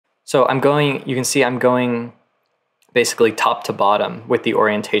So you can see I'm going basically top to bottom with the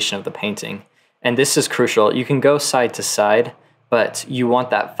orientation of the painting. And this is crucial. You can go side to side, but you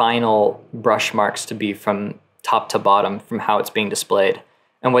want that final brush marks to be from top to bottom from how it's being displayed.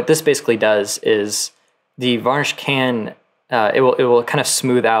 And what this basically does is the varnish can, it will kind of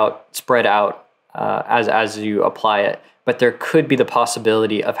smooth out, spread out as you apply it. But there could be the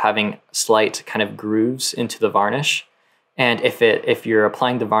possibility of having slight kind of grooves into the varnish. And if you're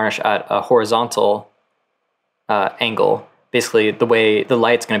applying the varnish at a horizontal angle, basically the way the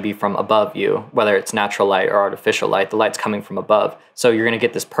light's going to be from above you, whether it's natural light or artificial light, the light's coming from above. So you're going to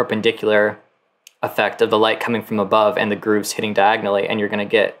get this perpendicular effect of the light coming from above and the grooves hitting diagonally, and you're going to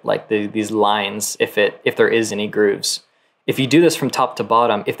get like these lines if there is any grooves. If you do this from top to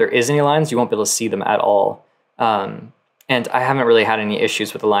bottom, if there is any lines, you won't be able to see them at all. And I haven't really had any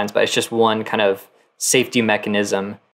issues with the lines, but it's just one kind of safety mechanism